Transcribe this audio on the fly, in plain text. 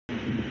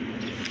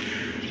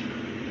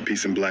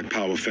Peace and Black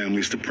Power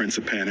families, the Prince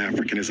of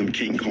Pan-Africanism,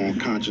 King Kong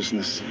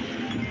Consciousness,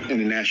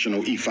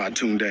 International Ifa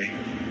Tunde.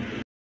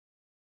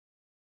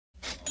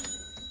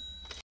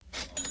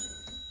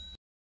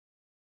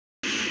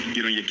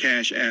 Get on your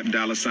Cash App,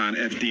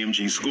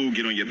 $FDMG School.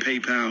 Get on your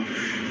PayPal,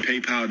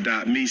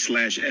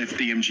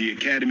 paypal.me/FDMG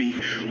Academy.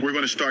 We're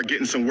going to start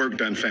getting some work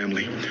done,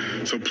 family.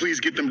 So please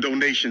get them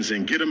donations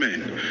in. Get them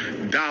in.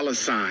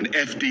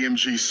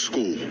 $FDMG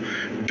School.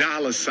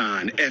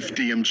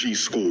 $FDMG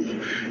School.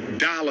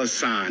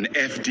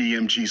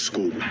 $FDMG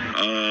School.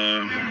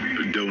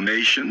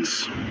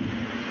 Donations.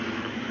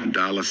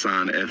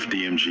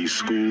 $FDMG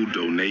School.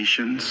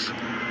 Donations.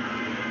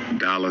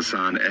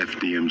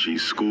 $FDMG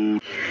School.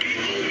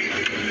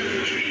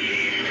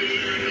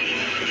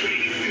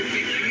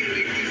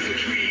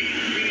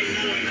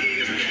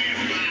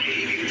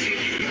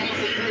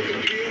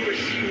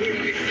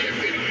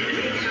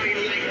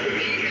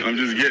 I'm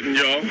just getting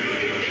y'all.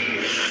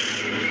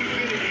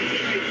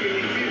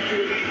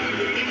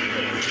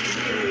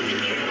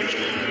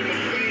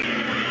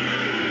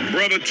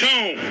 Brother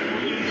Tone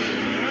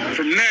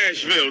from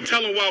Nashville,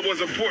 tell him why it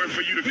was important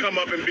for you to come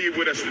up and be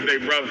with us today,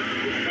 brother.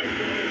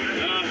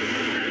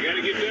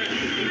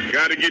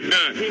 Gotta get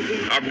done.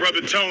 Our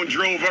brother Tone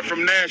drove up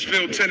from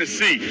Nashville,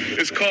 Tennessee.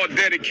 It's called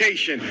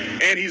dedication,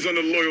 and he's on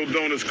the Loyal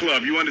Donors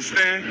Club. You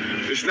understand?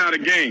 It's not a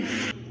game.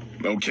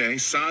 Okay,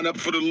 sign up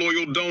for the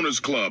Loyal Donors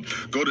Club.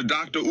 Go to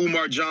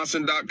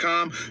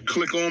drumarjohnson.com,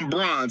 click on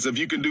bronze if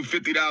you can do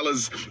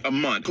 $50 a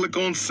month. Click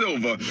on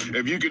silver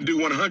if you can do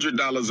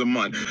 $100 a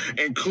month.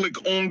 And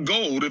click on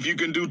gold if you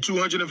can do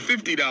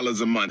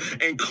 $250 a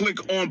month. And click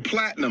on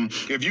platinum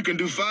if you can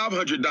do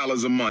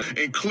 $500 a month.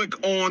 And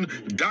click on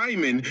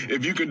diamond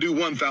if you can do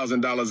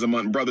 $1,000 a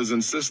month, brothers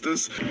and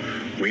sisters.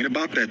 We ain't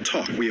about that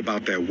talk, we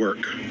about that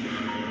work.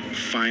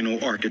 Final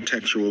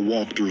architectural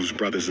walkthroughs,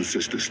 brothers and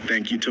sisters.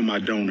 Thank you to my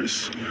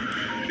donors.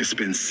 It's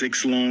been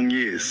 6 long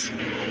years.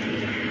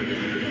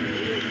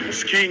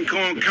 It's King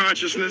Kong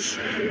Consciousness,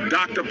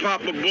 Dr.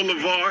 Papa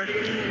Boulevard,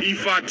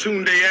 Ifa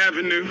Tunde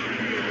Avenue,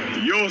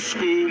 your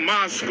school,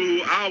 my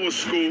school, our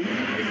school.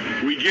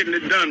 We getting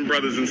it done,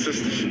 brothers and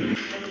sisters.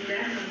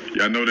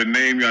 Y'all know the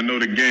name, y'all know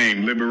the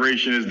game.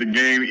 Liberation is the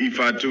game,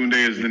 Ifa Tunde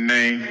is the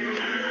name.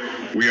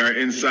 We are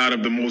inside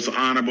of the most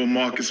honorable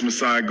Marcus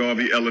Messiah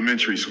Garvey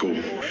Elementary School.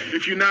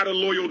 If you're not a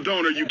loyal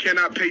donor, you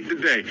cannot pay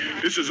today.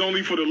 This is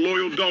only for the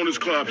Loyal Donors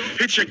Club.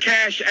 Hit your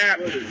Cash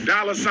App,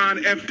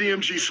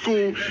 $FDMG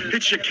School.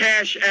 Hit your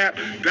Cash App,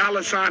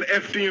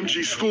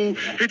 $FDMG School.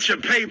 Hit your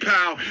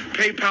PayPal,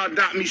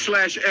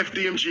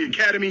 paypal.me/FDMG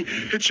Academy.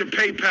 Hit your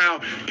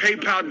PayPal,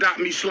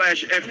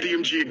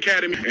 paypal.me/FDMG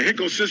Academy. And here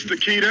goes Sister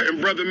Keita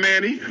and Brother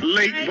Manny,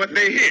 late, but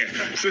they here.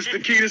 Sister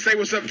Keita, say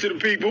what's up to the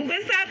people.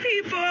 What's up,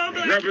 people?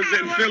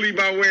 Representing Philly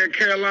by way of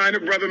Carolina.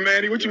 Brother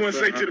Manny, what you want to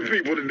say to the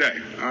people today?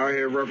 Out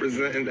here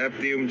representing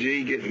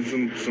FDMG, getting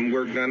some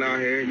work done out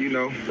here, you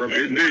know. It's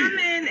coming,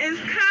 it's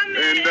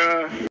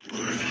coming.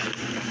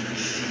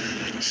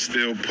 And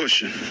still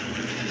pushing.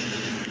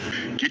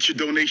 Get your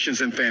donations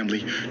in,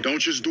 family. Don't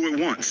just do it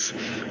once.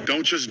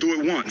 Don't just do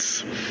it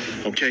once.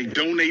 Okay?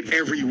 Donate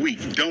every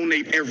week.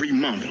 Donate every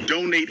month.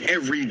 Donate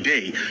every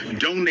day.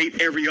 Donate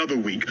every other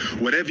week.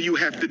 Whatever you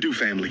have to do,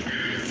 family.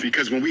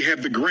 Because when we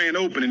have the grand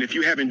opening, if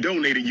you haven't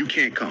donated, you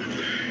can't come.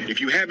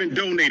 If you haven't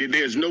donated,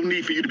 there's no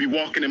need for you to be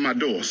walking in my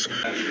doors.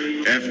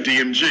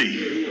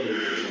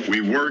 FDMG.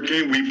 We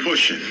working, we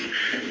pushing.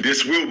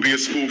 This will be a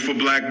school for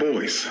black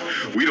boys.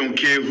 We don't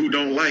care who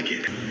don't like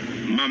it.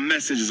 My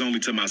message is only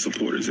to my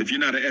supporters. If you're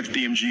not an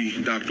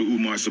FDMG Dr.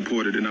 Umar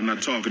supporter, then I'm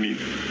not talking to you.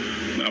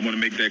 I want to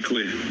make that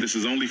clear. This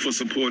is only for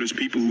supporters,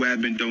 people who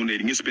have been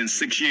donating. It's been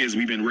 6 years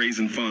we've been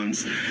raising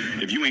funds.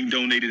 If you ain't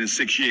donated in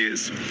 6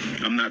 years,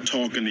 I'm not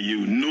talking to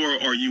you,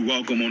 nor are you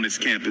welcome on this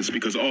campus,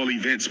 because all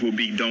events will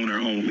be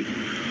donor only.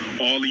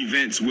 All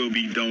events will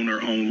be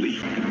donor only.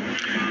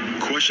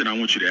 Question I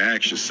want you to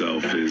ask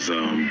yourself is,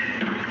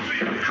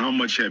 how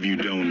much have you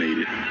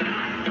donated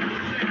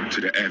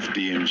to the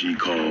FDMG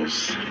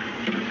cause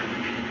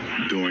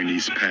during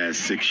these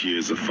past 6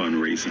 years of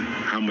fundraising?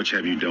 How much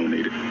have you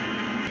donated?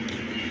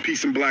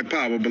 Peace and Black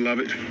Power,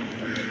 beloved.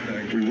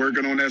 We're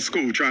working on that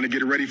school, trying to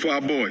get it ready for our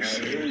boys.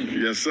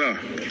 Yes, sir.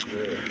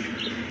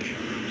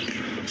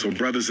 So,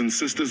 brothers and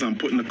sisters, I'm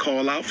putting a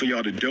call out for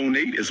y'all to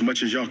donate as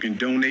much as y'all can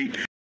donate.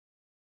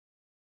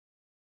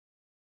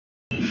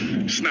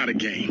 It's not a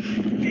game.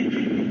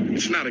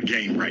 It's not a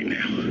game right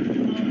now.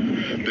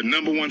 The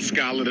 #1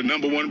 scholar, the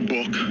 #1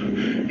 book,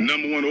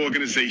 #1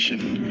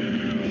 organization.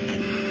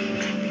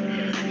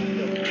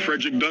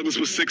 Frederick Douglass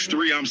was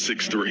 6'3", I'm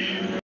 6'3".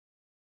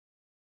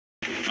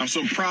 I'm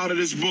so proud of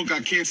this book, I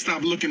can't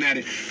stop looking at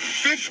it.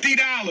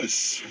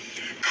 $50.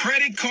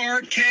 Credit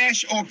card,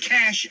 cash, or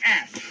cash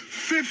app.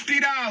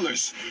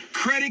 $50.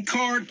 Credit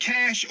card,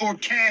 cash, or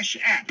cash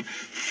app.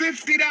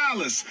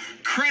 $50.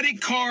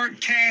 Credit card,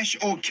 cash,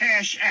 or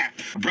cash app.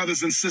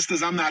 Brothers and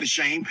sisters, I'm not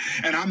ashamed,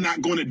 and I'm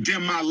not going to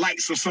dim my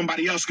light so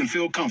somebody else can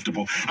feel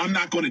comfortable. I'm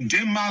not going to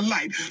dim my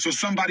light so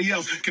somebody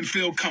else can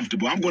feel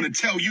comfortable. I'm going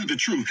to tell you the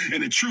truth,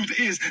 and the truth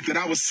is that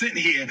I was sent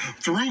here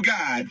through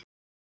God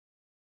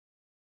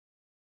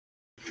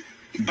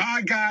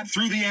by God,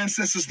 through the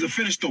ancestors, to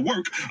finish the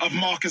work of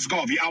Marcus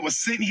Garvey. I was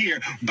sent here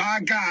by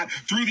God,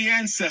 through the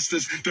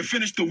ancestors, to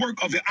finish the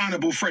work of the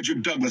Honorable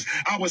Frederick Douglass.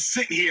 I was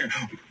sent here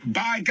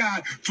by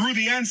God, through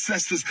the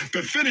ancestors,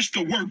 to finish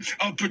the work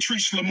of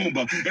Patrice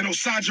Lumumba and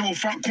Osajo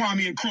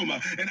Kwame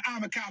Nkrumah and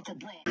Amilcar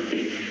Cabral.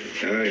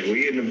 All right,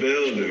 we in the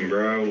building,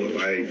 bro.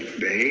 Like,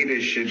 the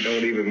haters shit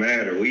don't even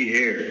matter. We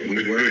here.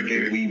 We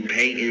working, we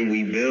painting,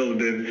 we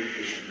building.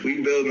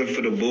 We building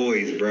for the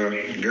boys, bro.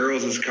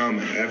 Girls is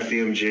coming.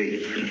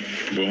 FDMG.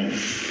 Boom.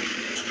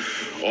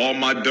 All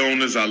my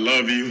donors, I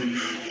love you.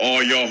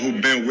 All y'all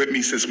who've been with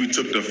me since we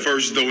took the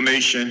first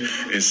donation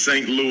in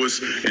St. Louis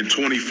in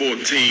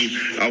 2014,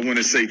 I want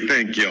to say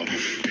thank y'all.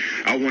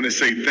 I want to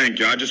say thank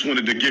you. I just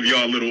wanted to give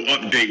y'all a little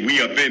update.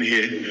 We up in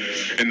here,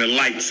 and the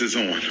lights is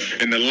on,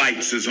 and the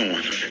lights is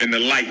on, and the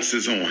lights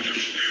is on.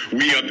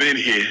 We up in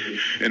here,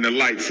 and the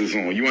lights is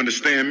on. You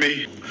understand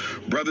me?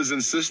 Brothers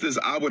and sisters,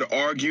 I would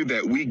argue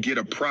that we get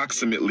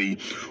approximately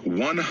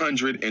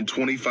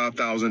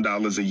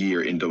 $125,000 a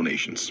year in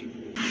donations.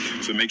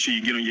 So make sure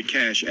you get on your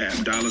Cash App,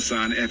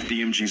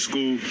 $FDMG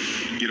School.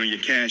 Get on your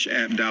Cash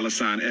App,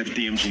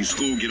 $FDMG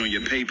School. Get on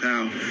your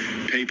PayPal,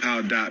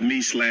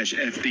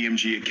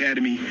 paypal.me/FDMG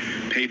Academy,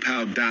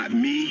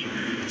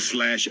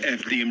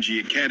 paypal.me/FDMG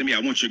Academy. I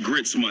want your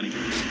grits money.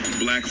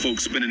 Black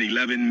folks spending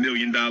 $11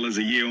 million a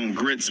year on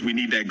grits. We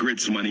need that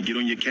grits money. Get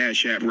on your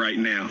Cash App right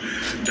now,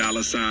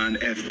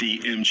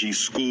 $FDMG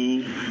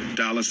School,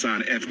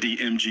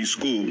 $FDMG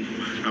School.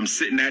 I'm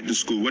sitting at the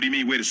school. What do you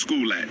mean, where the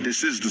school at?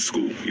 This is the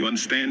school. You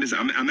understand this?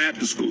 I'm at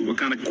the school. What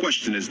kind of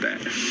question is that?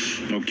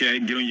 Okay,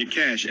 get on your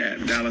Cash App,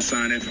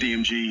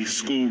 $FDMG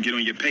School. Get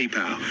on your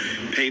PayPal,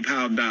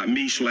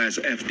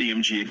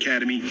 paypal.me/FDMG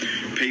Academy,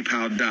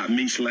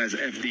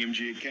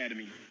 paypal.me/FDMG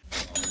Academy.